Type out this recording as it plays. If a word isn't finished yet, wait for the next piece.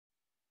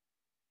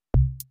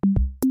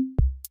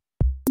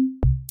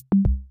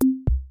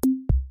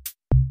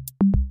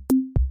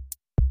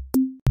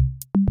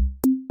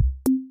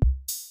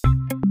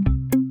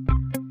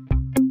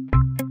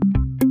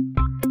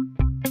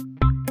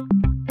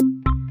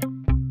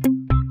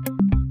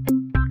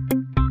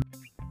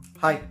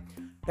Hi,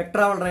 tech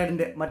travel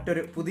റൈഡിൻ്റെ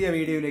മറ്റൊരു പുതിയ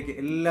വീഡിയോയിലേക്ക്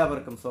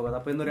എല്ലാവർക്കും സ്വാഗതം.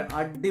 അപ്പോൾ ഇന്നൊരു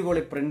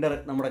അടിപൊളി പ്രിൻ്റർ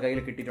നമ്മുടെ കയ്യിൽ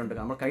കിട്ടിയിട്ടുണ്ട്.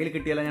 നമ്മൾ കയ്യിൽ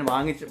കിട്ടിയല്ല, ഞാൻ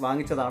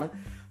വാങ്ങിച്ചതാണ്.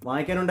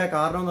 വാങ്ങിക്കാനുണ്ടായ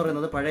കാരണം എന്ന്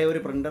പറയുന്നത്, പഴയ ഒരു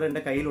പ്രിൻ്റർ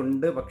എൻ്റെ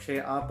കയ്യിലുണ്ട്. പക്ഷേ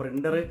ആ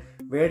പ്രിൻ്റർ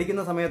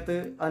മേടിക്കുന്ന സമയത്ത്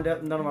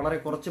അതിൻ്റെ വളരെ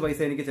കുറച്ച് പൈസ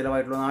എനിക്ക്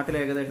ചിലവായിട്ടുള്ളൂ. നാട്ടിൽ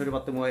ഏകദേശം ഒരു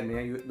 10,000,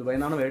 ഞാൻ ദുബായിൽ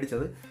നിന്നാണ്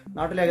മേടിച്ചത്.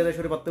 നാട്ടിൽ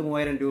ഏകദേശം ഒരു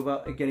 10,000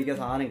 രൂപയ്ക്ക് എനിക്ക്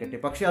സാധനം കിട്ടി.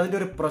 പക്ഷേ അതിൻ്റെ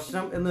ഒരു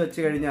പ്രശ്നം എന്ന് വെച്ച്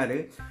കഴിഞ്ഞാൽ,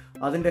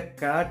 അതിൻ്റെ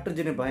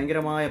കാർട്രിഡ്ജിന്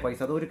ഭയങ്കരമായ പൈസ.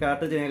 അതൊരു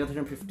കാർട്രിഡ്ജിന്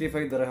ഏകദേശം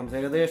 55 ദിർഹംസ്,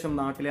 ഏകദേശം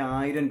നാട്ടിലെ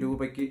 1000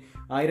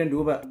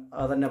 രൂപ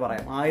തന്നെ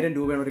പറയാം. 1000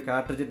 രൂപയാണ് ഒരു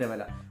കാർട്രിഡ്ജിൻ്റെ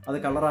വില. അത്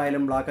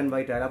കളറായാലും ബ്ലാക്ക് ആൻഡ്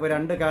വൈറ്റ് ആയാലും. അപ്പോൾ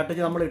 2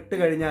 കാർട്രിഡ്ജ് നമ്മൾ ഇട്ട്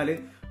കഴിഞ്ഞാൽ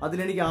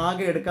അതിലെനിക്ക്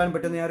ആകെ എടുക്കാൻ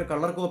പറ്റുന്ന, ഞാൻ ഒരു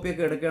കളർ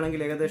കോപ്പിയൊക്കെ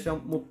എടുക്കുകയാണെങ്കിൽ ഏകദേശം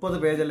 30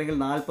 പേജ് അല്ലെങ്കിൽ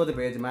 40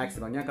 പേജ്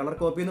മാക്സിമം. ഞാൻ കളർ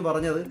കോപ്പി എന്ന്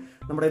പറഞ്ഞത്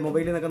നമ്മുടെ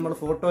മൊബൈലിൽ നിന്നൊക്കെ നമ്മൾ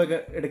ഫോട്ടോ ഒക്കെ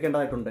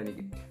എടുക്കേണ്ടതായിട്ടുണ്ട്.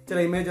 എനിക്ക് ചില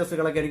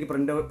ഇമേജസുകളൊക്കെ എനിക്ക്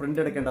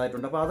പ്രിന്റ്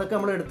എടുക്കേണ്ടതായിട്ടുണ്ട്. അപ്പോൾ അതൊക്കെ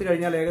നമ്മൾ എടുത്തു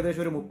കഴിഞ്ഞാൽ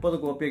ഏകദേശം ഒരു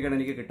 30 കോപ്പിയൊക്കെയാണ്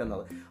എനിക്ക്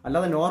കിട്ടുന്നത്.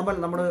 അല്ലാതെ നോർമൽ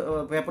നമ്മൾ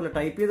പേപ്പറിൽ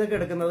ടൈപ്പ് ചെയ്തൊക്കെ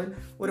എടുക്കുന്നത്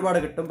ഒരുപാട്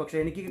കിട്ടും. പക്ഷേ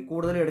എനിക്ക്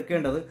കൂടുതൽ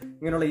എടുക്കേണ്ടത്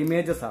ഇങ്ങനെയുള്ള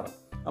ഇമേജസ് ആണ്.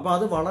 അപ്പോൾ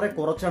അത് വളരെ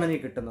കുറച്ചാണ്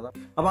എനിക്ക് കിട്ടുന്നത്.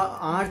 അപ്പോൾ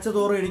ആഴ്ച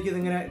തോറും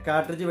എനിക്കിതിങ്ങനെ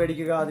കാർട്രിഡ്ജ്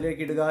മേടിക്കുക,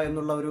 അതിലേക്ക് ഇടുക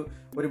എന്നുള്ള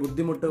ഒരു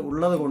ബുദ്ധിമുട്ട്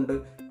ഉള്ളത് കൊണ്ട്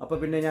അപ്പോൾ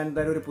പിന്നെ ഞാൻ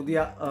എന്തായാലും ഒരു പുതിയ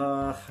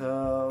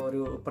ഒരു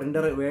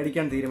പ്രിൻ്റർ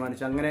മേടിക്കാൻ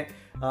തീരുമാനിച്ചു. അങ്ങനെ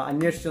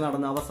അന്വേഷിച്ച്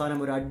നടന്ന അവസാനം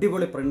ഒരു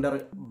അടിപൊളി പ്രിൻ്റർ,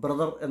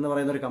 ബ്രദർ എന്ന്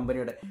പറയുന്ന ഒരു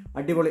കമ്പനിയുടെ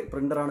അടിപൊളി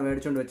പ്രിൻ്ററാണ്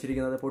മേടിച്ചുകൊണ്ട്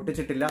വെച്ചിരിക്കുന്നത്.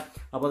 പൊട്ടിച്ചിട്ടില്ല.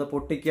 അപ്പോൾ അത്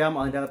പൊട്ടിക്കാം,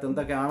 അതിൻ്റെ അകത്ത്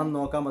എന്തൊക്കെയാണെന്ന്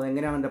നോക്കാം,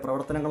 അതെങ്ങനെയാണ് എൻ്റെ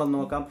പ്രവർത്തനങ്ങളെന്ന്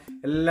നോക്കാം.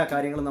 എല്ലാ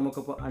കാര്യങ്ങളും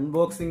നമുക്കിപ്പോൾ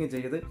അൺബോക്സിങ്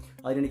ചെയ്ത്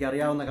അതിനെനിക്ക്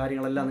അറിയാവുന്ന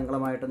കാര്യങ്ങളെല്ലാം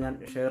നിങ്ങളുമായിട്ട് ഞാൻ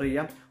ഷെയർ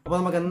ചെയ്യാം. അപ്പോൾ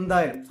നമുക്ക്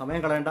എന്തായാലും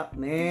സമയം കളയേണ്ട,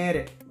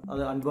 നേരെ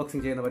അത്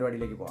അൺബോക്സിങ് ചെയ്യുന്ന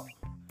പരിപാടിയിലേക്ക് പോകാം.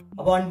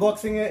 അപ്പോൾ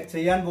അൺബോക്സിങ്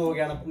ചെയ്യാൻ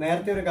പോവുകയാണ്.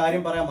 നേരത്തെ ഒരു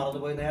കാര്യം പറയാൻ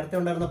മറന്നുപോയി. നേരത്തെ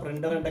ഉണ്ടായിരുന്ന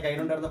പ്രിൻ്റർ, എൻ്റെ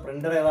കയ്യിലുണ്ടായിരുന്ന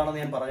പ്രിൻ്റർ ഏതാണെന്ന്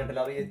ഞാൻ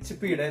പറഞ്ഞിട്ടില്ല. അത്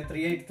HP-യുടെ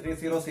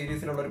 3830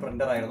 സീരീസിലുള്ള ഒരു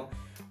പ്രിൻ്റർ ആയിരുന്നു.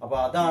 അപ്പോൾ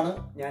അതാണ്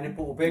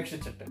ഞാനിപ്പോൾ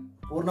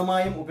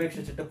പൂർണ്ണമായും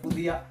ഉപേക്ഷിച്ചിട്ട്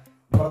പുതിയ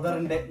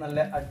ബ്രദറിൻ്റെ നല്ല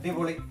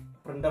അടിപൊളി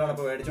പ്രിൻ്ററാണ്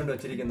ഇപ്പോൾ മേടിച്ചുകൊണ്ട്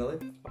വെച്ചിരിക്കുന്നത്.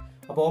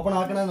 അപ്പോൾ ഓപ്പൺ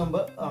ആക്കുന്നതിന്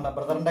മുമ്പ്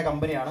ബ്രദറിൻ്റെ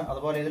കമ്പനിയാണ്.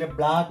 അതുപോലെ ഇതിൽ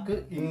ബ്ലാക്ക്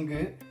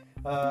ഇങ്ക്,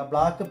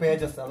 ബ്ലാക്ക്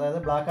പേജസ്, അതായത്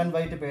ബ്ലാക്ക് ആൻഡ്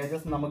വൈറ്റ്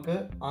പേജസ് നമുക്ക്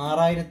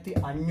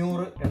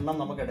 6500 എണ്ണം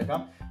നമുക്ക്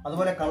എടുക്കാം.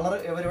 അതുപോലെ കളർ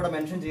ഇവരിവിടെ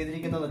മെൻഷൻ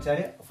ചെയ്തിരിക്കുന്നതെന്ന് വെച്ചാൽ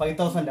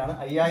 5000 ആണ്,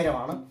 5000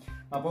 ആണ്.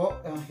 അപ്പോൾ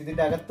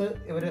ഇതിൻ്റെ അകത്ത്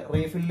ഇവർ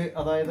റീഫില്ല്,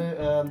 അതായത്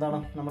എന്താണ്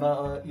നമ്മുടെ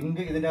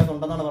ഇങ്ക് ഇതിൻ്റെ അകത്ത്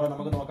ഉണ്ടെന്നാണ് പറയുന്നത്.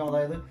 നമുക്ക് നോക്കാം.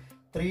 അതായത്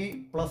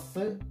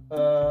 3+,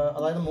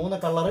 അതായത് 3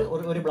 കളർ,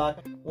 ഒരു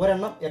ബ്ലാക്ക്,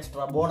 ഒരെണ്ണം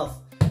എക്സ്ട്രാ ബോണസ്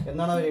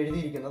എന്നാണ് അവർ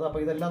എഴുതിയിരിക്കുന്നത്.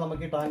 അപ്പോൾ ഇതെല്ലാം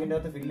നമുക്ക് ഈ ടാങ്കിൻ്റെ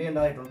അകത്ത് ഫില്ല്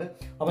ചെയ്യേണ്ടതായിട്ടുണ്ട്.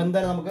 അപ്പോൾ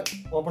എന്തായാലും നമുക്ക്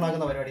ഓപ്പൺ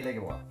ആക്കുന്ന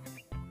പരിപാടിയിലേക്ക് പോകാം.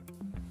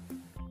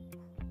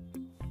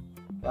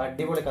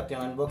 അടിപൊളി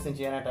കത്തിയാണ്, അൺബോക്സിങ്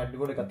ചെയ്യാനായിട്ട്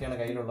അടിപൊളി കത്തിയാണ്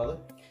കയ്യിലുള്ളത്.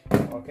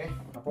 ഓക്കെ,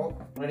 അപ്പോൾ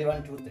റെഡി,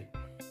 1 2 3.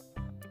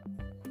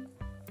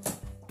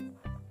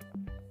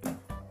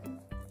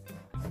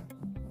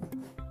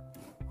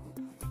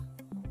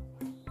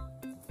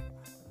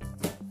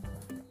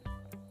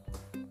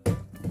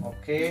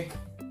 ഓക്കെ,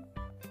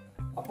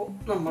 അപ്പോൾ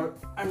നമ്മൾ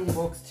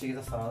അൺബോക്സ് ചെയ്ത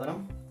സാധനം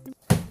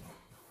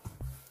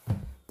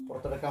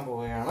പുറത്തെടുക്കാൻ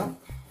പോവുകയാണ്.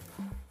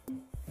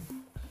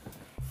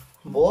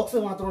 ബോക്സ്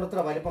മാത്രമാണ്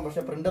ഇത്ര വലിപ്പം.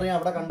 പക്ഷേ പ്രിൻ്റർ ഞാൻ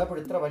അവിടെ കണ്ടപ്പോൾ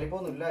ഇത്ര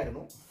വലിപ്പമൊന്നും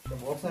ഇല്ലായിരുന്നു. പക്ഷേ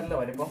ബോക്സ് നല്ല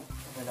വലിപ്പം.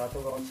 അതിൻ്റെ അകത്ത്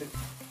കുറച്ച്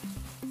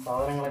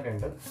സാധനങ്ങളൊക്കെ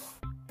ഉണ്ട്.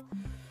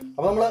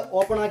 അപ്പോൾ നമ്മൾ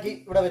ഓപ്പണാക്കി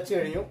ഇവിടെ വെച്ച്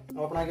കഴിഞ്ഞു.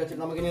 ഓപ്പണാക്കി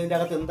വെച്ചിട്ട് നമുക്കിനി ഇതിൻ്റെ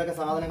അകത്ത് എന്തൊക്കെ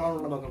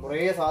സാധനങ്ങളുണ്ടെന്ന് നോക്കാം. കുറേ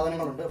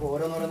സാധനങ്ങളുണ്ട്. അപ്പോൾ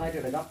ഓരോന്നോരോന്നായിട്ട്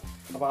എടുക്കാം.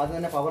 അപ്പോൾ ആദ്യം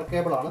തന്നെ power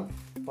കേബിളാണ്.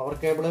 Power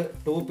cable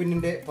 2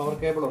 പിന്നിൻ്റെ power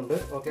cable ഉണ്ട്.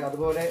 ഓക്കെ,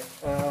 അതുപോലെ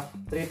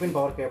 3 പിൻ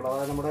പവർ കേബിൾ,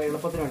 അതായത് നമ്മുടെ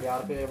എളുപ്പത്തിന് വേണ്ടി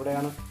ആർക്ക്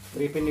എവിടെയാണ്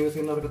 3 പിൻ യൂസ്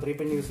ചെയ്യുന്നവർക്ക് 3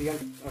 പിൻ യൂസ് ചെയ്യാം,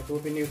 2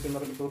 പിൻ യൂസ്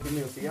ചെയ്യുന്നവർക്ക് 2 പിൻ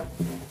യൂസ് ചെയ്യാം.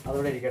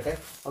 അതോടെ ഇരിക്കട്ടെ.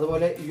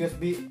 അതുപോലെ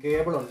USB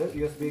കേബിൾ ഉണ്ട്.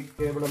 USB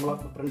കേബിൾ നമ്മൾ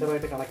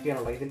പ്രിൻ്ററുമായിട്ട് കണക്ട്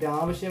ചെയ്യാനുള്ള. ഇതിൻ്റെ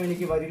ആവശ്യം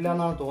എനിക്ക് വരില്ല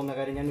എന്നാണ് തോന്നുന്നത്.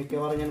 കാര്യം ഞാൻ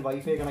മിക്കവാറും ഞാൻ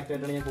വൈഫൈ കണക്ട്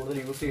ആയിട്ടാണ് ഞാൻ കൂടുതൽ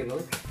യൂസ്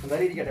ചെയ്യുന്നത്.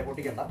 എന്തായാലും ഇരിക്കട്ടെ,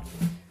 പൊട്ടിക്കണ്ട.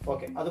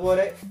 ഓക്കെ,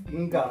 അതുപോലെ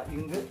ഇങ്കാണ്.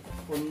 ഇങ്ക്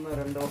 1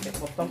 2, ഓക്കെ,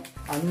 മൊത്തം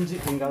 5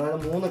 ഇങ്ക്, അതായത്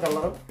 3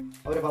 കളറും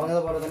അവർ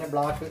പറഞ്ഞതുപോലെ തന്നെ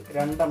ബ്ലാക്ക്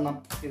 2 എണ്ണം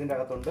ഇതിൻ്റെ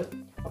അകത്തുണ്ട്.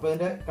 അപ്പോൾ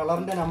ഇതിൻ്റെ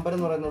കളറിൻ്റെ നമ്പർ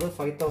എന്ന് പറയുന്നത്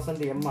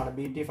 5000M ആണ്,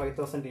 BT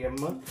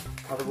 5000M.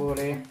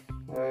 അതുപോലെ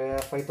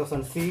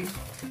 5000C,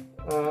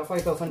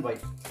 5000Y.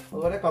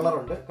 അതുപോലെ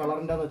കളറുണ്ട്.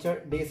 കളറിൻ്റെ എന്ന് വെച്ചാൽ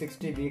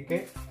D60BK,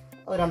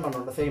 അത് 2 എണ്ണം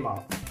ഉണ്ട്, സെയിം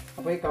ആണ്.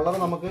 അപ്പോൾ ഈ കളർ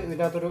നമുക്ക്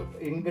ഇതിൻ്റെ അകത്തൊരു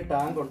ഇങ്ക്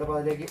ടാങ്ക് ഉണ്ട്. അപ്പോൾ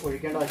അതിലേക്ക്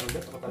ഒഴിക്കേണ്ടതായിട്ടുണ്ട്.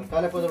 അപ്പോൾ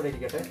തൽക്കാലം ഇപ്പോൾ ഇതിവിടെ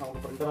ഇരിക്കട്ടെ.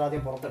 നമുക്ക് പ്രിൻ്റർ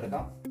ആദ്യം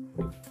പുറത്തെടുക്കാം.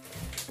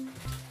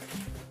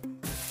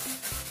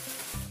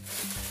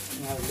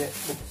 അതിൻ്റെ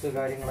ബുക്സ്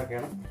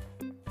കാര്യങ്ങളൊക്കെയാണ്.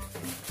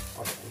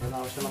 ഓക്കെ, ഇതിൻ്റെ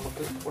ആവശ്യം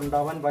നമുക്ക്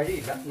ഉണ്ടാവാൻ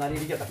വഴിയില്ല, എന്നാലും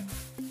ഇരിക്കട്ടെ.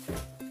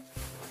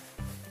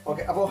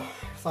 ഓക്കെ, അപ്പോൾ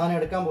സാധനം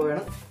എടുക്കാൻ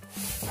പോവുകയാണ്.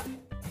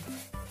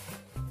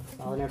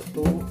 സാധനം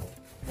എടുത്തു,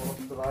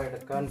 പുറത്തതായി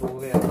എടുക്കാൻ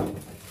പോവുകയാണ്.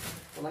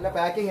 നല്ല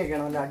പാക്കിംഗ്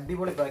ഒക്കെയാണ്, നല്ല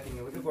അടിപൊളി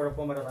പാക്കിങ്, ഒരു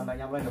കുഴപ്പവും വരാതെ.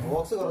 ഞാൻ പറഞ്ഞ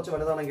ബോക്സ് കുറച്ച്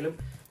വലുതാണെങ്കിലും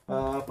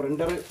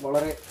പ്രിൻ്റർ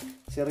വളരെ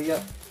ചെറിയ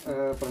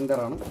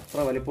പ്രിൻ്ററാണ്. ഇത്ര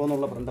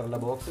വലിപ്പമൊന്നുള്ള പ്രിൻ്ററല്ല.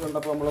 ബോക്സ്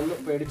കണ്ടപ്പോൾ നമ്മളൊന്ന്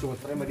പേടിച്ചു,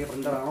 ഇത്രയും വലിയ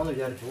പ്രിൻ്ററാണോ എന്ന്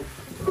വിചാരിച്ചു.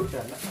 പക്ഷേ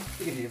അല്ല,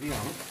 ഇത്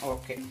ഹെവിയാണ്.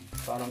 ഓക്കെ,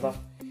 സാധനം എന്താ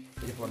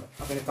ഇരിപ്പുണ്ട്.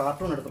 അപ്പോൾ ഇനി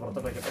കാർട്ടൂൺ എടുത്ത്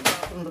പുറത്ത് വയ്ക്കട്ടെ.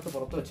 കാർട്ടൂൺ എടുത്ത്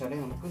പുറത്ത് വെച്ചാലേ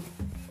നമുക്ക്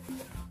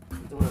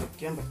ഇത്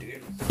വരയ്ക്കാൻ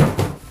പറ്റുകയുള്ളൂ.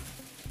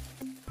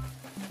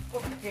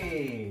 ഓക്കെ,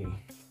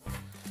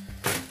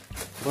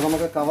 അപ്പോൾ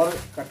നമുക്ക് കവർ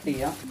കട്ട്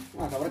ചെയ്യാം.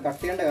 കവർ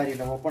കട്ട് ചെയ്യേണ്ട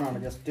കാര്യമില്ല, ഓപ്പൺ ആണ്.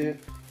 ജസ്റ്റ്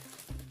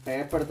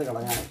ടേപ്പ് എടുത്ത്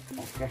കളഞ്ഞാൽ.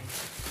 ഓക്കെ,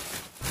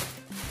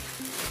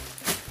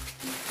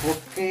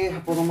 ഓക്കെ,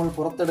 അപ്പോൾ നമ്മൾ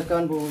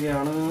പുറത്തെടുക്കാൻ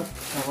പോവുകയാണ്.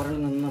 കവറിൽ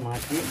നിന്ന്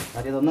മാറ്റി.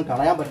 കാര്യം ഇതൊന്നും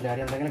കളയാൻ പറ്റില്ല.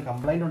 കാര്യം എന്തെങ്കിലും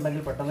കംപ്ലൈൻറ്റ്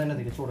ഉണ്ടെങ്കിൽ പെട്ടെന്ന് തന്നെ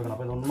തിരിച്ചു കൊടുക്കണം.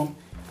 അപ്പോൾ ഇതൊന്നും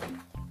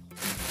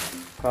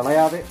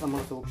കളയാതെ നമ്മൾ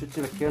സൂക്ഷിച്ച്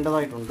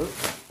വെക്കേണ്ടതായിട്ടുണ്ട്.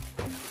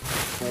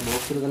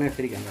 ബോക്സിൽ തന്നെ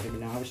ഇട്ടിരിക്കാം. കാര്യം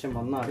പിന്നെ ആവശ്യം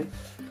വന്നാൽ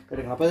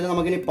എടുക്കണം. അപ്പോൾ ഇതിന്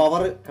നമുക്കിനി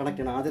പവർ കണക്ട്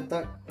ചെയ്യണം. ആദ്യത്തെ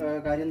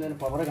കാര്യം തന്നെ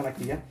പവർ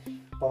കണക്ട് ചെയ്യാം.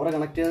 പവർ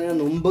കണക്ട്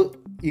ചെയ്യുന്നതിന് മുമ്പ്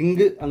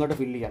ഇങ്ക് അങ്ങോട്ട്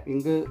ഫില്ല് ചെയ്യാം.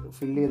 ഇങ്ക്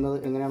ഫില്ല് ചെയ്യുന്നത്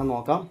എങ്ങനെയാണെന്ന്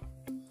നോക്കാം.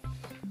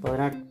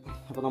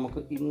 അപ്പോൾ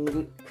നമുക്ക്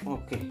ഇങ്ക്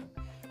ഓക്കെ.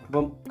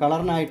 അപ്പം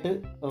കളറിനായിട്ട്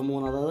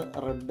 3, അതായത്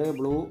റെഡ്,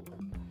 ബ്ലൂ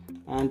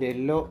ആൻഡ്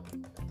യെല്ലോ,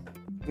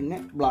 പിന്നെ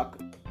ബ്ലാക്ക്,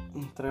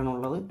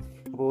 ഇത്രയാണുള്ളത്.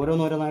 അപ്പോൾ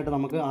ഓരോന്നോരോന്നായിട്ട്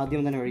നമുക്ക്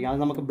ആദ്യം തന്നെ ഒഴിക്കാം.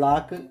 അത് നമുക്ക്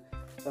ബ്ലാക്ക്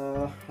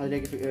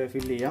അതിലേക്ക്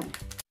ഫില്ല് ചെയ്യാം.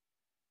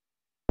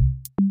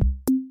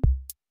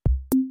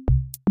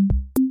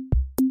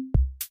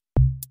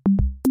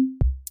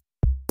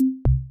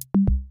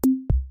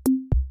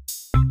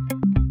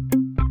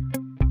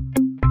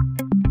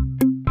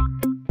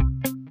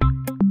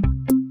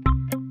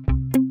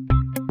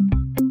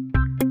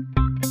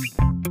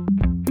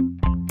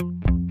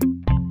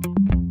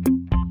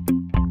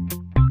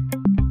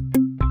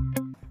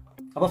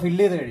 അപ്പോൾ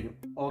ഫില്ല് ചെയ്ത് കഴിഞ്ഞു.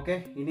 ഓക്കെ,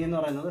 ഇനി എന്ന്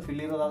പറയുന്നത്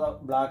ഫില്ല് ചെയ്തത്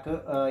ബ്ലാക്ക്,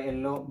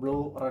 യെല്ലോ, ബ്ലൂ,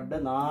 റെഡ്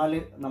 4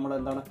 നമ്മൾ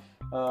എന്താണ്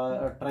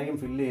ട്രെയും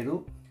ഫില്ല് ചെയ്തു.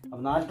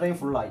 അപ്പോൾ 4 ട്രെയും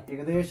ഫുള്ളായി.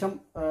 ഏകദേശം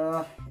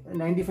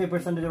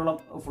 95%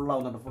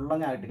 ഫുള്ളാവുന്നുണ്ട്.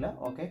 ഫുള്ളങ്ങ് ആയിട്ടില്ല.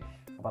 ഓക്കെ,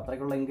 അപ്പോൾ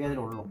അത്രയ്ക്കുള്ള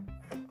എൻഗേജിലുള്ളൂ.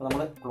 അപ്പോൾ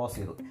നമ്മൾ ക്ലോസ്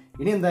ചെയ്തു.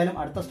 ഇനി എന്തായാലും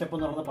അടുത്ത സ്റ്റെപ്പ്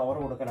എന്ന് പറയുന്നത് പവർ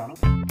കൊടുക്കലാണ്.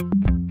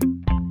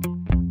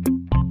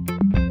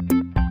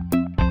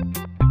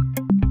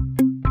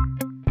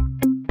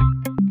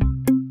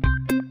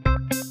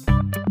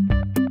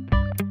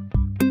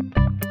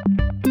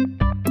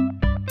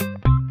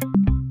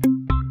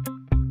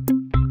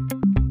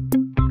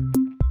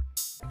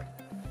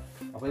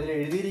 അപ്പോൾ ഇതിൽ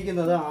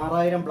എഴുതിയിരിക്കുന്നത്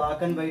 6000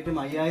 ബ്ലാക്ക് ആൻഡ് വൈറ്റും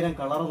 5000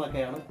 കളറും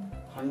എന്നൊക്കെയാണ്.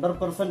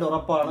 100%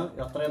 ഉറപ്പാണ്.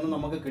 അത്രയൊന്നും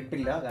നമുക്ക്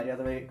കിട്ടില്ല. കാര്യം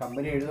അത്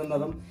കമ്പനി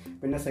എഴുതുന്നതും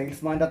പിന്നെ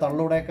സെയിൽസ്മാൻ്റെ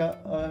തള്ളൂടെയൊക്കെ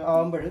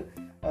ആകുമ്പോൾ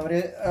അവർ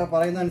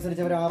പറയുന്ന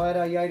അനുസരിച്ച് അവർ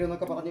 6000 5000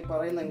 എന്നൊക്കെ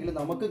പറയുന്നെങ്കിൽ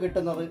നമുക്ക്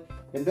കിട്ടുന്നത്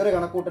എൻ്റെ ഒരു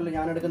കണക്കൂട്ടൽ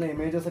ഞാൻ എടുക്കുന്ന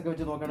ഇമേജസ് ഒക്കെ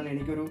വെച്ച് നോക്കുകയാണെങ്കിൽ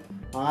എനിക്കൊരു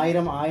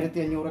 1000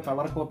 1500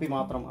 കളർ കോപ്പി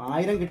മാത്രം.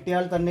 1000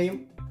 കിട്ടിയാൽ തന്നെയും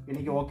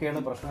എനിക്ക്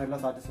ഓക്കെയാണ്, പ്രശ്നമില്ല,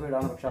 സാറ്റിസ്ഫൈഡ്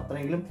ആണ്. പക്ഷെ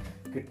അത്രയെങ്കിലും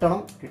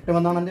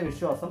കിട്ടുമെന്നാണ് എൻ്റെ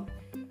വിശ്വാസം.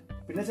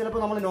 പിന്നെ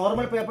ചിലപ്പോൾ നമ്മൾ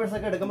നോർമൽ പേപ്പേഴ്സ്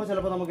ഒക്കെ എടുക്കുമ്പോൾ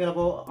ചിലപ്പോൾ നമുക്ക്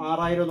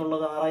 6000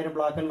 എന്നുള്ളത് 6000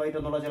 ബ്ലാക്ക് ആൻഡ് വൈറ്റ്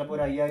എന്നുള്ളത് ചിലപ്പോൾ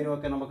ഒരു 5000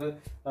 ഒക്കെ നമുക്ക്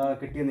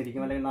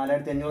കിട്ടിയെന്നിരിക്കും, അല്ലെങ്കിൽ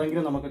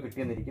 4500 നമുക്ക്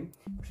കിട്ടിയെന്നിരിക്കും.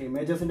 പക്ഷേ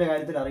ഇമേജസിൻ്റെ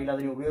കാര്യത്തിൽ അറിയില്ല.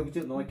 അതിന്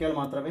ഉപയോഗിച്ച് നോക്കിയാൽ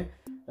മാത്രമേ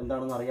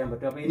എന്താണെന്ന് അറിയാൻ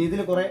പറ്റൂ. അപ്പോൾ ഇനി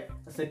ഇതിൽ കുറേ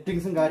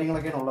സെറ്റിങ്സും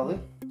കാര്യങ്ങളൊക്കെയാണ് ഉള്ളത്.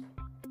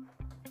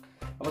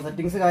 അപ്പോൾ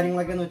സെറ്റിങ്സ്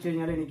കാര്യങ്ങളൊക്കെ എന്ന് വെച്ച്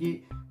കഴിഞ്ഞാൽ എനിക്ക്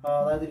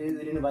അതായത്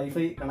ഇതിന്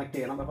വൈഫൈ കണക്ട്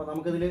ചെയ്യണം. അപ്പോൾ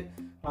നമുക്കിതിൽ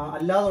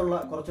അല്ലാതുള്ള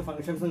കുറച്ച്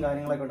ഫംഗ്ഷൻസും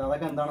കാര്യങ്ങളൊക്കെ ഉണ്ട്.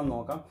 അതൊക്കെ എന്താണെന്ന്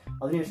നോക്കാം.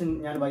 അതിനുശേഷം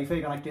ഞാൻ വൈഫൈ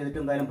കണക്ട് ചെയ്തിട്ട്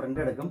എന്തായാലും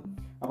പ്രിൻ്റ് എടുക്കും.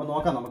 അപ്പോൾ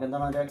നോക്കാം നമുക്ക്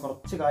എന്താണ് അതിൻ്റെ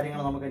കുറച്ച് കാര്യങ്ങൾ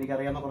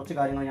എനിക്കറിയാവുന്ന കുറച്ച്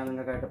കാര്യങ്ങൾ ഞാൻ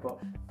നിങ്ങൾക്കായിട്ട് ഇപ്പോൾ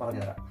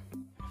പറഞ്ഞുതരാം.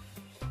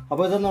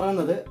 അപ്പോൾ ഇതെന്ന്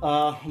പറയുന്നത്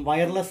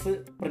വയർലെസ്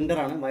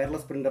പ്രിൻ്ററാണ്.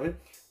 Wireless printer.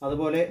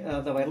 അതുപോലെ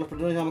വയർലെസ്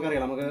പ്രിൻ്റർ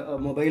നമുക്കറിയാം, നമുക്ക്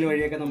മൊബൈൽ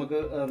വഴിയൊക്കെ നമുക്ക്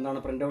എന്താണ്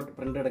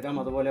പ്രിൻ്റ് എടുക്കാം.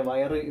 അതുപോലെ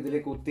വയർ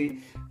ഇതിലേക്ക് കുത്തി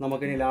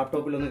നമുക്കിനി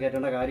ലാപ്ടോപ്പിലൊന്നും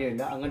കയറ്റേണ്ട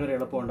കാര്യമില്ല. അങ്ങനെ ഒരു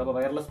എളുപ്പമുണ്ട്. അപ്പോൾ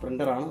വയർലെസ്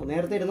പ്രിൻ്ററാണ്.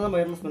 നേരത്തെ ഇരുന്നത്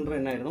വയർലെസ് പ്രിൻ്റർ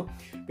തന്നെയായിരുന്നു.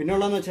 പിന്നെ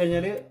ഉള്ളതെന്ന് വെച്ച്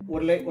കഴിഞ്ഞാൽ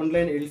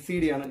ഓൺലൈൻ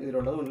LCD ആണ്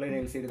ഇതിലുള്ളത്. ഓൺലൈൻ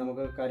LCD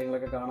നമുക്ക്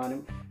കാര്യങ്ങളൊക്കെ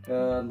കാണാനും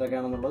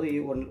എന്തൊക്കെയാണെന്നുള്ളത് ഈ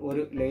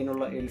ഒരു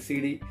ലൈനുള്ള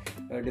LCD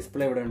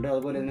ഡിസ്പ്ലേ ഇവിടെ ഉണ്ട്.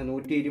 അതുപോലെ ഇതിന്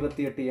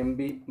 128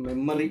 MB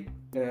മെമ്മറി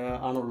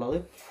ആണുള്ളത്.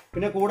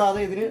 പിന്നെ കൂടാതെ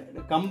ഇതിന്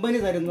കമ്പനി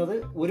തരുന്നത്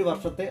 1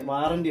 വർഷത്തെ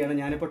വാറണ്ടിയാണ്.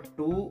 ഞാനിപ്പോൾ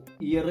 2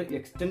 ഇയർ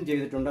എക്സ്റ്റെൻഡ്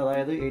ചെയ്തിട്ടുണ്ട്.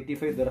 അതായത്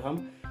 85 ദിർഹം,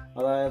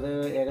 അതായത്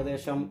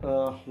ഏകദേശം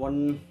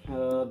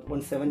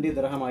 170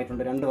 ദിർഹം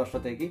ആയിട്ടുണ്ട് 2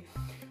 വർഷത്തേക്ക്.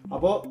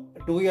 അപ്പോൾ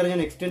 2 ഇയർ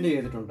ഞാൻ എക്സ്റ്റെൻഡ്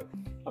ചെയ്തിട്ടുണ്ട്.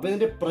 അപ്പോൾ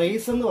ഇതിൻ്റെ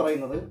പ്രൈസ് എന്ന്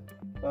പറയുന്നത്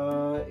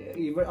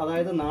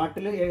അതായത്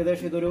നാട്ടിൽ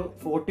ഏകദേശം ഇതൊരു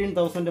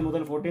 14,000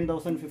 മുതൽ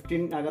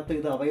 14,015 അകത്ത്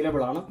ഇത്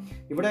അവൈലബിൾ ആണ്.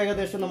 ഇവിടെ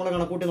ഏകദേശം നമ്മൾ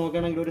കണക്കൂട്ടി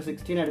നോക്കുകയാണെങ്കിൽ ഒരു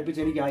 16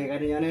 അടുപ്പിച്ച് എനിക്കായി.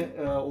 കാര്യം ഞാൻ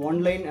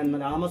ഓൺലൈൻ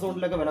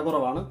ആമസോണിലൊക്കെ വില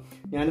കുറവാണ്.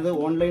 ഞാനിത്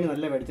ഓൺലൈൻ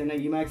നല്ല മേടിച്ചത്, ഞാൻ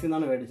ഇമാക്സിൽ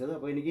നിന്നാണ് മേടിച്ചത്.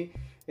 അപ്പോൾ എനിക്ക്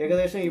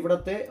ഏകദേശം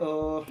ഇവിടുത്തെ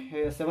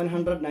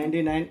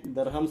 799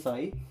 ദിർഹംസ്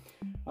ആയി.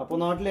 അപ്പോൾ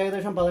നാട്ടിൽ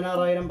ഏകദേശം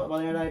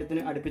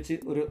 16,000-17,000 അടുപ്പിച്ച്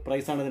ഒരു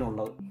പ്രൈസാണ്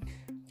ഇതിനുള്ളത്.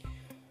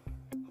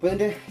 അപ്പോൾ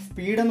ഇതിൻ്റെ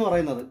സ്പീഡ് എന്ന്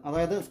പറയുന്നത്,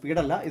 അതായത്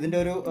സ്പീഡല്ല, ഇതിൻ്റെ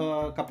ഒരു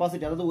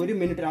കപ്പാസിറ്റി, അതായത് 1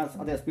 മിനിറ്റ്,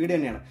 അതെ സ്പീഡ്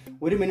തന്നെയാണ്,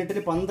 1 മിനിറ്റിൽ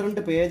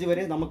 12 പേജ്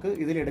വരെ നമുക്ക്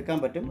ഇതിൽ എടുക്കാൻ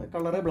പറ്റും.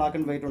 കളറ് ബ്ലാക്ക്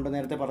ആൻഡ് വൈറ്റ് ഉണ്ട്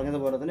നേരത്തെ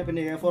പറഞ്ഞതുപോലെ തന്നെ.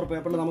 പിന്നെ A4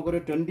 പേപ്പറിൽ നമുക്കൊരു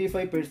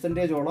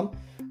 25%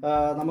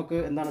 നമുക്ക്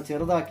എന്താണ്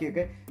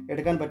ചെറുതാക്കിയൊക്കെ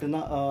എടുക്കാൻ പറ്റുന്ന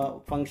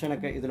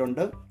ഫംഗ്ഷനൊക്കെ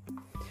ഇതിലുണ്ട്.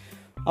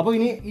 അപ്പോൾ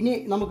ഇനി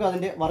നമുക്ക്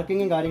അതിൻ്റെ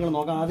വർക്കിങ്ങും കാര്യങ്ങളും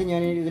നോക്കാം. ആദ്യം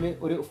ഞാൻ ഇതിൽ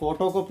ഒരു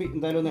ഫോട്ടോ കോപ്പി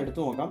എന്തായാലും ഒന്ന്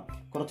എടുത്തു നോക്കാം.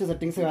 കുറച്ച്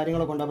സെറ്റിങ്സ്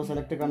കാര്യങ്ങളൊക്കെ ഉണ്ട്. അപ്പോൾ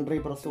സെലക്ട് കൺട്രി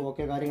പ്രസ്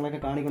ഓക്കെ കാര്യങ്ങളൊക്കെ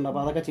കാണിക്കുന്നുണ്ട്.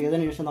 അപ്പോൾ അതൊക്കെ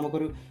ചെയ്തതിന് ശേഷം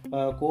നമുക്കൊരു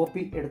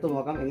കോപ്പി എടുത്ത്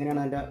നോക്കാം.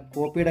 എങ്ങനെയാണ് അതിൻ്റെ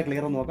കോപ്പിയുടെ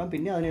ക്ലിയർ നോക്കാം.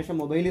 പിന്നെ അതിനുശേഷം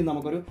മൊബൈലിൽ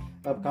നമുക്കൊരു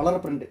കളർ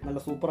പ്രിൻറ്റ്, നല്ല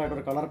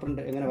സൂപ്പറായിട്ടൊരു കളർ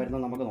പ്രിൻറ്റ് എങ്ങനെ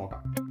വരുന്നത് നമുക്ക്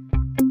നോക്കാം.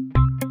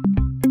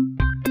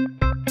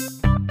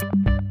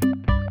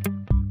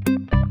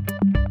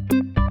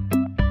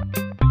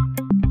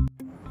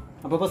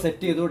 അപ്പോൾ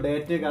സെറ്റ് ചെയ്തു,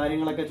 ഡേറ്റ്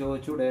കാര്യങ്ങളൊക്കെ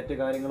ചോദിച്ചു, ഡേറ്റ്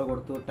കാര്യങ്ങൾ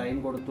കൊടുത്തു, ടൈം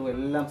കൊടുത്തു,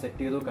 എല്ലാം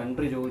സെറ്റ് ചെയ്തു,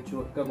 കൺട്രി ചോദിച്ചു,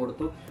 ഒക്കെ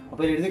കൊടുത്തു.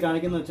 അപ്പോൾ എഴുതി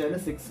കാണിക്കുന്നത് വെച്ചാൽ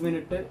 6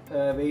 മിനിറ്റ്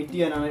വെയിറ്റ്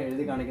ചെയ്യാനാണ്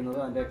എഴുതി കാണിക്കുന്നത്.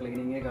 അതിൻ്റെ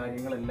ക്ലീനിങ്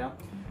കാര്യങ്ങളെല്ലാം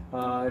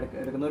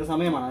എടുക്കുന്ന ഒരു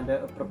സമയമാണ്. അതിൻ്റെ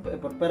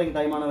പ്രിപ്പയറിംഗ്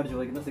ടൈമാണ് അവർ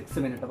ചോദിക്കുന്നത്,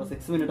 6 മിനിറ്റ്. അപ്പോൾ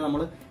 6 മിനിറ്റ്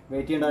നമ്മൾ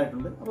വെയിറ്റ്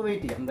ചെയ്യേണ്ടതായിട്ടുണ്ട്. അപ്പോൾ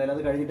വെയിറ്റ് ചെയ്യാം, എന്തായാലും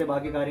അത് കഴിഞ്ഞിട്ട്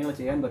ബാക്കി കാര്യങ്ങൾ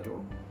ചെയ്യാൻ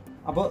പറ്റുള്ളൂ.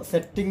 അപ്പോൾ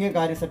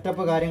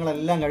സെറ്റപ്പ്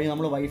കാര്യങ്ങളെല്ലാം കഴിഞ്ഞു.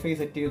 നമ്മൾ വൈഫൈ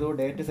സെറ്റ് ചെയ്തു,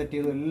 ഡേറ്റ് സെറ്റ്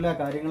ചെയ്തു, എല്ലാ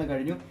കാര്യങ്ങളും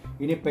കഴിഞ്ഞു.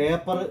 ഇനി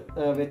പേപ്പർ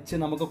വെച്ച്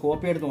നമുക്ക്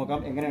കോപ്പി എടുത്ത് നോക്കാം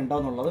എങ്ങനെ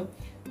ഉണ്ടാവുന്നുള്ളത്.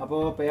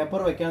 അപ്പോൾ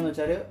പേപ്പർ വെക്കാന്ന്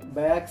വെച്ചാൽ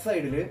ബാക്ക്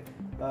സൈഡിൽ,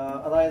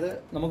 അതായത്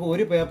നമുക്ക്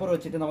ഒരു പേപ്പർ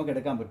വെച്ചിട്ട് നമുക്ക്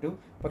എടുക്കാൻ പറ്റും.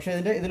 പക്ഷേ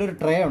ഇതിലൊരു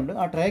ട്രേ ഉണ്ട്.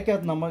 ആ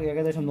ട്രേക്കകത്ത് നമ്മൾ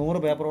ഏകദേശം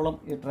 100 പേപ്പറോളം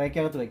ഈ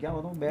ട്രേക്കകത്ത് വെക്കാം.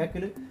 അപ്പോൾ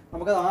ബാക്കിൽ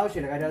നമുക്കത്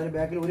ആവശ്യമില്ല, കാര്യം അതിൽ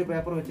ബാക്കിൽ ഒരു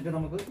പേപ്പർ വെച്ചിട്ട്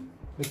നമുക്ക്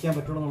വെക്കാൻ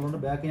പറ്റുള്ളൂ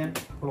എന്നുള്ളതുകൊണ്ട് ബാക്ക് ഞാൻ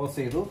ക്ലോസ്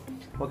ചെയ്തു.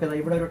 ഓക്കെ,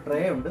 ഇവിടെ ഒരു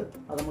ട്രേ ഉണ്ട്,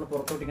 അത് നമ്മൾ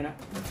പുറത്തോട്ട് ഇങ്ങനെ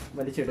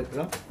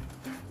വലിച്ചെടുക്കുക.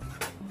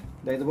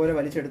 ഇതുപോലെ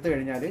വലിച്ചെടുത്ത്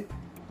കഴിഞ്ഞാൽ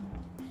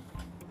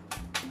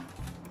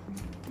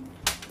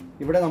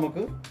ഇവിടെ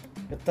നമുക്ക്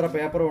എത്ര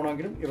പേപ്പർ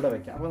വേണമെങ്കിലും ഇവിടെ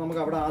വയ്ക്കാം. അപ്പോൾ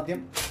നമുക്ക് അവിടെ ആദ്യം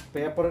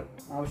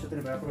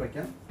ആവശ്യത്തിന് പേപ്പർ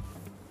വയ്ക്കാം.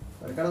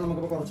 തൽക്കാലം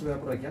നമുക്കിപ്പോൾ കുറച്ച്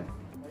പേപ്പർ വയ്ക്കാം.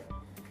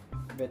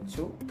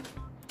 വെച്ചു,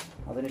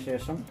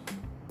 അതിനുശേഷം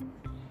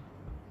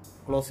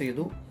ക്ലോസ്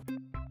ചെയ്തു.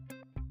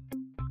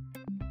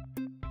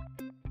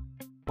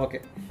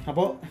 ഓക്കെ,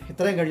 അപ്പോൾ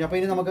ഇത്രയും കഴിഞ്ഞു. അപ്പോൾ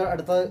ഇനി നമുക്ക്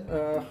അടുത്ത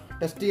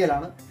ടെസ്റ്റ്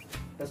ചെയ്യലാണ്.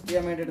 ടെസ്റ്റ്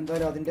ചെയ്യാൻ വേണ്ടിയിട്ട്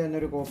എന്തായാലും അതിൻ്റെ തന്നെ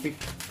ഒരു കോപ്പി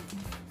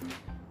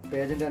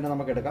പേജിൻ്റെ തന്നെ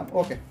നമുക്ക് എടുക്കാം.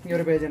 ഓക്കെ, ഈ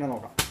ഒരു പേജ് തന്നെ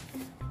നോക്കാം.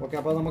 ഓക്കെ,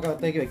 അപ്പോൾ നമുക്ക്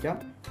അകത്തേക്ക് വയ്ക്കാം.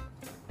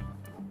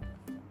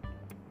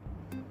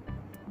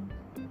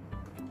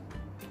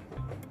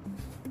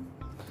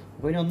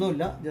 അപ്പോൾ ഇനി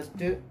ഒന്നുമില്ല,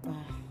 ജസ്റ്റ്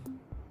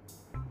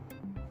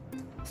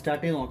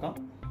സ്റ്റാർട്ട് ചെയ്ത് നോക്കാം.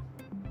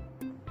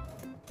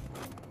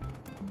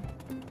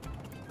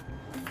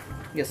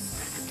 യെസ്,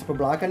 ഇപ്പോൾ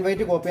ബ്ലാക്ക് ആൻഡ്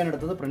വൈറ്റ് കോപ്പിയാണ്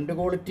എടുത്തത്. പ്രിൻ്റ്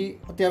ക്വാളിറ്റി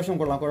അത്യാവശ്യം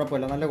കൊള്ളാം,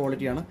 കുഴപ്പമില്ല, നല്ല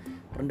ക്വാളിറ്റിയാണ്.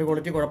 പ്രിൻ്റ്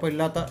ക്വാളിറ്റി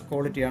കുഴപ്പമില്ലാത്ത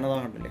ക്വാളിറ്റിയാണ്. അതാ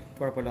കണ്ടില്ലേ,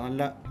 കുഴപ്പമില്ല,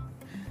 നല്ല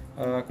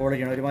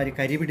ക്വാളിറ്റിയാണ്. ഒരുമാതിരി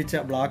കരി പിടിച്ച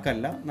ബ്ലാക്ക്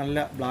അല്ല,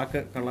 നല്ല ബ്ലാക്ക്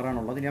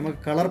കളറാണുള്ളത്. ഇനി നമുക്ക്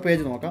കളർ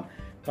പേജ് നോക്കാം.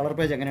 കളർ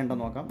പേജ് എങ്ങനെ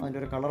ഉണ്ടെന്ന് നോക്കാം. അതിൻ്റെ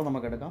ഒരു കളർ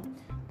നമുക്ക് എടുക്കാം.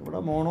 ഇവിടെ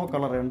മോണോ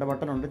കളർ 2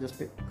 ബട്ടൺ ഉണ്ട്.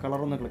 ജസ്റ്റ്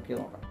കളറൊന്ന് ക്ലിക്ക്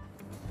ചെയ്ത് നോക്കാം.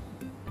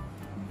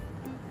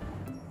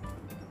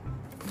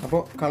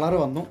 അപ്പോൾ കളർ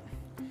വന്നു.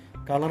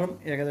 കളറും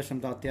ഏകദേശം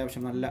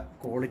അത്യാവശ്യം നല്ല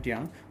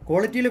ക്വാളിറ്റിയാണ്.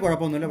 ക്വാളിറ്റിയിൽ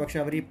കുഴപ്പമൊന്നുമില്ല. പക്ഷേ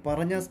അവർ ഈ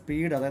പറഞ്ഞ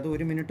സ്പീഡ്, അതായത്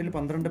 1 മിനിറ്റിൽ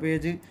 12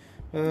 പേജ്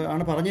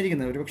ആണ്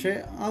പറഞ്ഞിരിക്കുന്നത്. ഒരു പക്ഷേ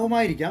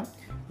ആവുമായിരിക്കാം,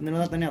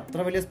 എന്നുള്ളത് തന്നെ അത്ര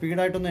വലിയ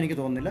സ്പീഡായിട്ടൊന്നും എനിക്ക്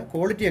തോന്നുന്നില്ല.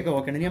 ക്വാളിറ്റിയൊക്കെ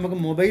ഓക്കെയാണ്. ഇനി നമുക്ക്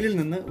മൊബൈലിൽ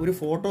നിന്ന് ഒരു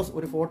ഫോട്ടോ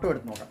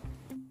എടുത്ത് നോക്കാം.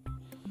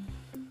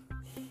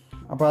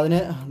 അപ്പോൾ അതിന്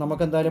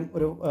നമുക്കെന്തായാലും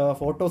ഒരു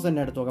ഫോട്ടോസ്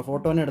തന്നെ എടുത്ത് നോക്കാം.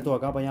 ഫോട്ടോ തന്നെ എടുത്ത്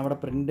നോക്കാം. അപ്പോൾ ഞാൻ അവിടെ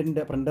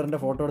പ്രിൻ്ററിൻ്റെ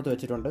ഫോട്ടോ എടുത്ത്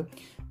വെച്ചിട്ടുണ്ട്.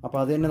 അപ്പോൾ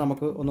അത് തന്നെ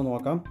നമുക്ക് ഒന്ന്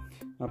നോക്കാം.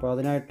 അപ്പോൾ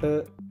അതിനായിട്ട്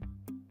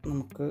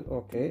നമുക്ക്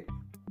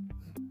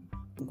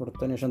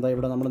കൊടുത്തതിന് ശേഷം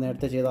ഇവിടെ നമ്മൾ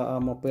നേരത്തെ ചെയ്ത ആ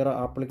മൊപ്പീറ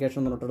ആപ്ലിക്കേഷൻ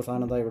എന്ന് പറഞ്ഞിട്ടൊരു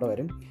സാധനം ഇവിടെ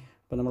വരും.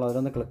 അപ്പോൾ നമ്മൾ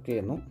അതിലൊന്ന് ക്ലിക്ക്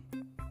ചെയ്യുന്നു.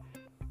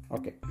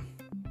 ഓക്കെ,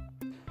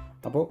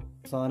 അപ്പോൾ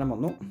സാധനം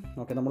വന്നു.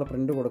 ഓക്കെ, നമ്മൾ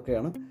പ്രിൻ്റ്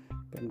കൊടുക്കുകയാണ്.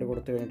 പ്രിൻ്റ്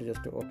കൊടുത്തു കഴിഞ്ഞിട്ട്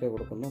ജസ്റ്റ് ഓക്കെ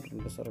കൊടുക്കുന്നു.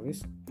 പ്രിൻ്റ്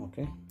സർവീസ്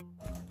ഓക്കെ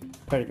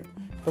കഴിഞ്ഞു.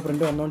 ഇപ്പോൾ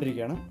പ്രിൻ്റ്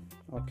വന്നുകൊണ്ടിരിക്കുകയാണ്.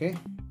 ഓക്കെ,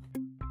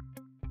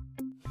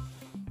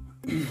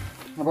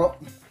 അപ്പോൾ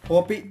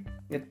കോപ്പി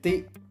എത്തി.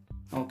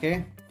 ഓക്കെ,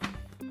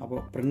 അപ്പോൾ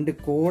പ്രിൻ്റ്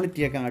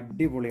ക്വാളിറ്റിയൊക്കെ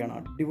അടിപൊളിയാണ്,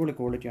 അടിപൊളി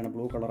ക്വാളിറ്റിയാണ്.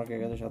 ബ്ലൂ കളറൊക്കെ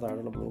ഏകദേശം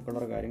താഴെയുള്ള ബ്ലൂ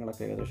കളർ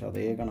കാര്യങ്ങളൊക്കെ ഏകദേശം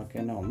അതേ കണക്ക്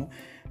തന്നെ വന്നു.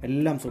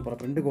 എല്ലാം സൂപ്പർ,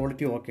 പ്രിൻ്റ്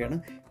ക്വാളിറ്റി ഓക്കെയാണ്.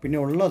 പിന്നെ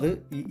ഉള്ളത്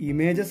ഈ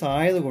ഇമേജസ്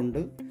ആയതുകൊണ്ട്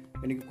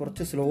എനിക്ക്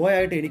കുറച്ച് സ്ലോ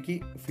ആയിട്ട് എനിക്ക്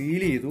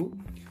ഫീൽ ചെയ്തു.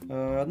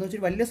 എന്ന്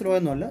വെച്ചാൽ വലിയ സ്ലോ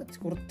ഒന്നുമല്ല,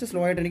 കുറച്ച്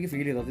സ്ലോ ആയിട്ട് എനിക്ക്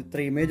ഫീൽ ചെയ്തു. അത് ഇത്ര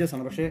ഇമേജസ്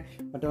ആണ്. പക്ഷേ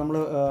മറ്റേ നമ്മൾ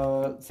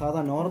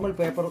സാധാ നോർമൽ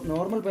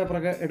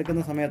പേപ്പറൊക്കെ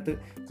എടുക്കുന്ന സമയത്ത്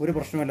ഒരു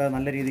പ്രശ്നമില്ലാതെ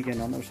നല്ല രീതിക്ക്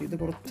തന്നെ വന്നു. പക്ഷേ ഇത്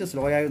കുറച്ച്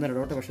സ്ലോ ആയിരുന്ന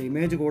ഇടോട്ടെ. പക്ഷേ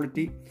ഇമേജ്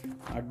ക്വാളിറ്റി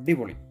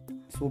അടിപൊളി,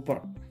 സൂപ്പർ.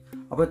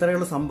 അപ്പോൾ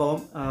ഇത്രയുള്ള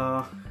സംഭവം.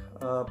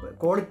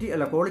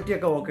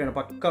 ക്വാളിറ്റിയൊക്കെ ഓക്കെയാണ്,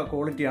 പക്ക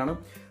ക്വാളിറ്റിയാണ്.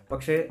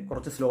 പക്ഷേ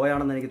കുറച്ച് സ്ലോ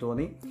ആണെന്ന് എനിക്ക്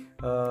തോന്നി.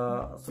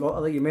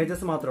 അത്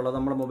ഇമേജസ് മാത്രമേ ഉള്ളൂ.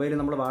 നമ്മുടെ മൊബൈലിൽ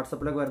നമ്മൾ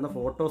വാട്സപ്പിലൊക്കെ വരുന്ന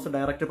ഫോട്ടോസ്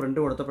ഡയറക്റ്റ് പ്രിൻ്റ്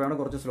കൊടുത്തപ്പോഴാണ്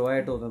കുറച്ച് സ്ലോ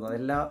ആയിട്ട് തോന്നുന്നത്.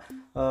 അതെല്ലാം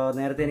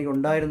നേരത്തെ എനിക്ക്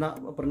ഉണ്ടായിരുന്ന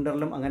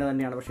പ്രിൻ്ററിലും അങ്ങനെ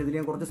തന്നെയാണ്. പക്ഷേ ഇതിൽ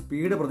ഞാൻ കുറച്ച്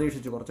സ്പീഡ്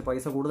പ്രതീക്ഷിച്ചു. കുറച്ച്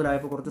പൈസ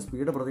കൂടുതലായപ്പോൾ കുറച്ച്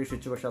സ്പീഡ്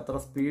പ്രതീക്ഷിച്ചു. പക്ഷേ അത്ര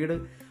സ്പീഡ്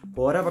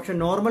പോരാ. പക്ഷേ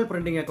നോർമൽ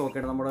പ്രിൻറ്റിംഗ് ഒക്കെ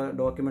ഓക്കെയാണ്. നമ്മുടെ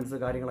ഡോക്യുമെൻറ്റ്സ്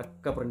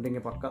കാര്യങ്ങളൊക്കെ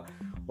പ്രിൻറ്റിങ് പക്ക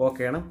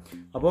ഓക്കെയാണ്.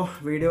 അപ്പോൾ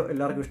വീഡിയോ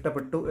എല്ലാവർക്കും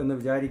ഇഷ്ടപ്പെട്ടു എന്ന്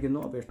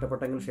വിചാരിക്കുന്നു. അപ്പോൾ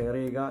ഇഷ്ടപ്പെട്ടെങ്കിൽ ഷെയർ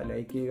ചെയ്യുക,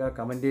 ലൈക്ക് ചെയ്യുക,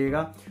 കമൻറ്റ്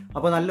ചെയ്യുക.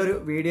 അപ്പോൾ നല്ലൊരു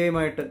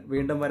വീഡിയോയുമായിട്ട്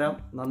വീണ്ടും വരാം.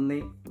 നന്ദി,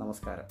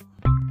 നമസ്കാരം.